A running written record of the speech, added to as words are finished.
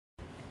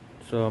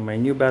So my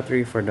new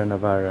battery for the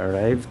Navara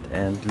arrived,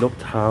 and look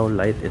how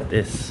light it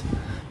is.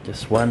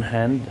 Just one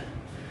hand,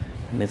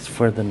 and it's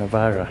for the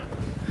Navara.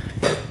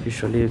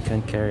 Usually you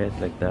can carry it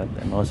like that,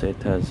 and also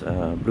it has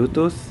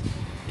Bluetooth,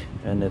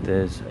 and it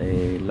is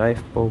a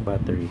LIFEPO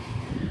battery.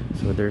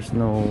 So there's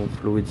no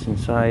fluids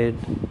inside.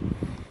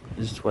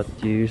 This is what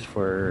you use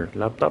for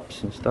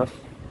laptops and stuff.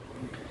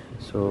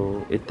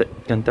 So it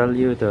can tell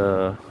you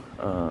the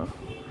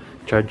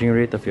charging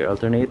rate of your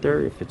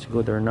alternator, if it's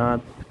good or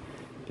not.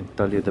 It can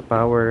tell you the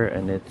power,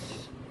 and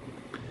it's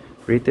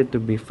rated to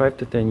be 5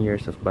 to 10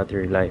 years of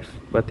battery life,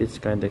 but it's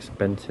kind of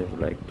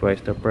expensive, like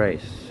twice the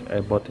price.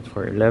 I bought it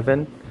for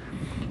 11.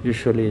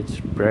 Usually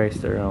it's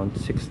priced around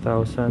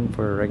 6,000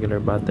 for a regular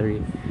battery,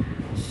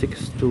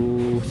 6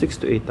 to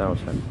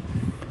 8,000.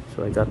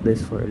 So I got this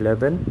for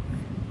 11.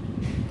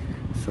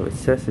 So it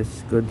says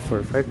it's good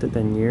for 5 to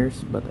 10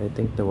 years, but I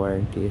think the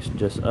warranty is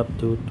just up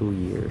to 2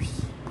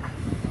 years.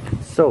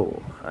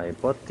 So I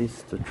bought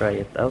this to try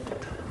it out,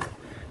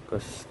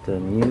 because the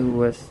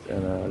newest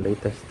and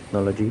latest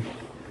technology.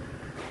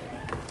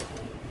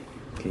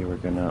 Okay,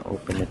 we're gonna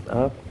open it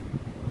up.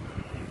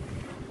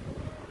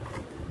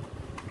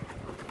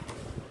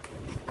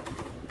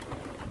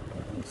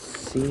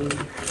 Let's see.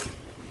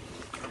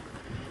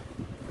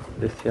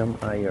 Lithium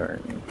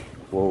iron.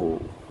 Whoa.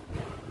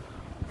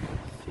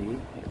 See,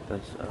 it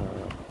does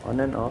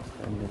on and off,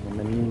 and then the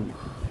menu.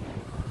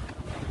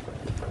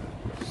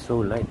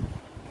 So light.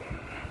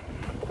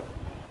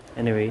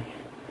 Anyway,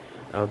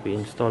 I'll be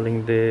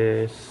installing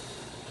this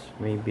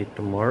maybe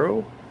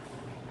tomorrow.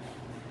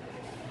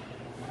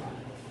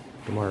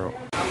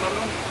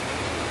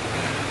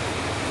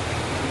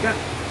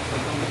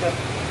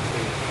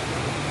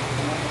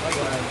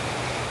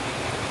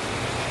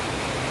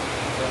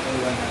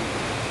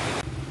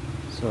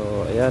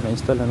 So ayan,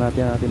 install na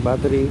natin ang ating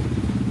battery.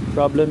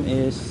 Problem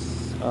is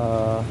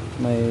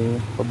may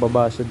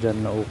pababa siya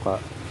dyan na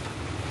uka.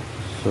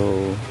 So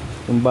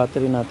yung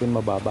battery natin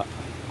mababa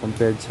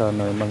compared sa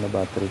normal na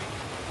battery.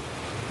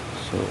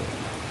 So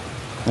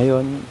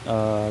ngayon,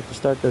 to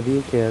start the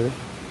vehicle,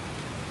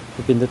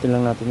 pipindutin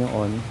lang natin yung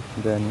on,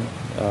 then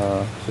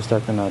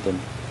start na natin.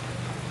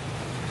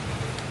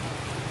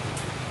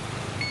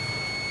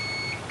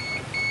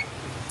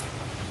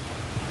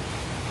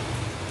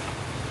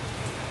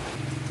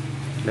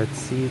 Let's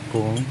see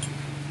kung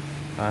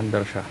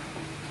under siya.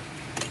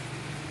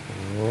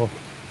 Oh,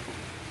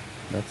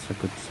 that's a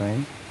good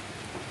sign.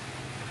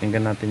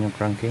 Tingnan natin yung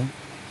cranking.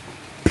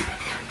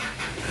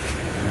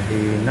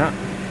 Mahina,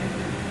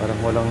 parang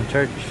walang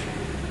charge.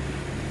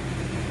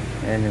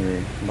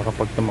 Anyway, baka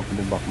pag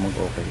tumakbo back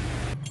mag-okay.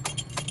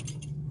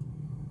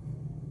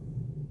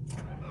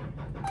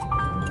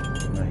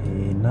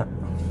 Mahina.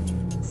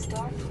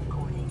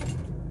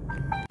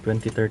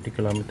 20-30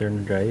 km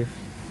na drive.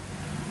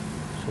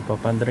 So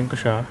papandarin ko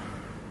siya.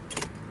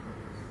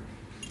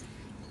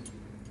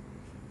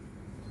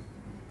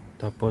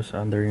 Tapos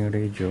under yung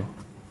radio.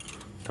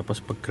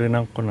 Tapos pag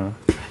krinang ko na,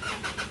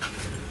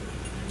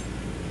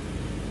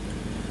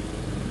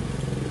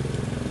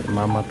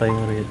 mamatay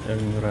yung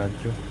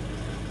radio.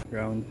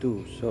 Round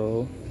 2.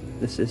 So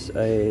this is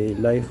a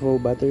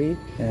LIFEPO battery,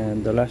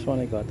 and the last one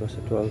I got was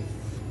a 12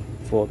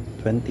 volt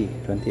 20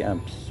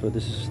 amps. So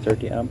this is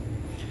 30 amp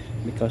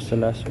because the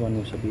last one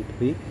was a bit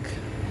weak.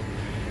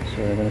 So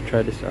I'm gonna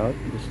try this out.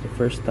 This is the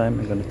first time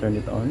I'm gonna turn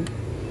it on.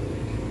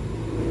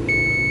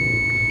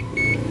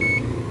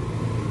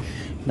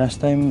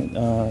 Last time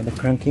the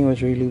cranking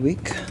was really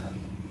weak.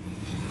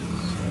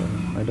 So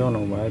I don't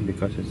know why,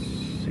 because it's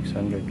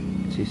 600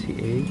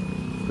 cca,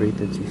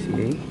 rated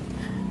cca.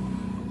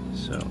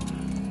 So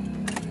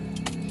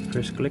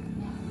first click.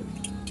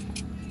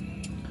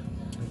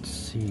 Let's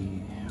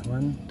see.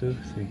 1, 2,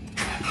 3.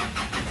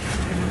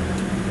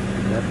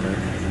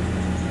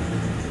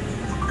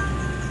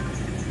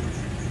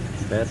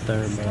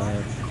 Better,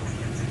 but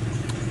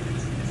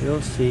you'll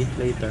see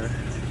later.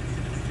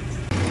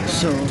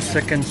 So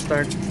second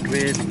start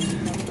with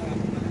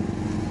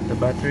the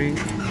battery.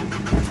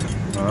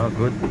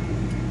 Good.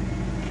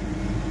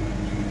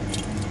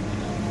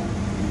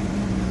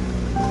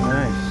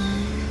 Nice.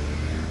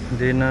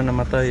 Hindi na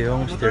namatay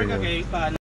yung stereo.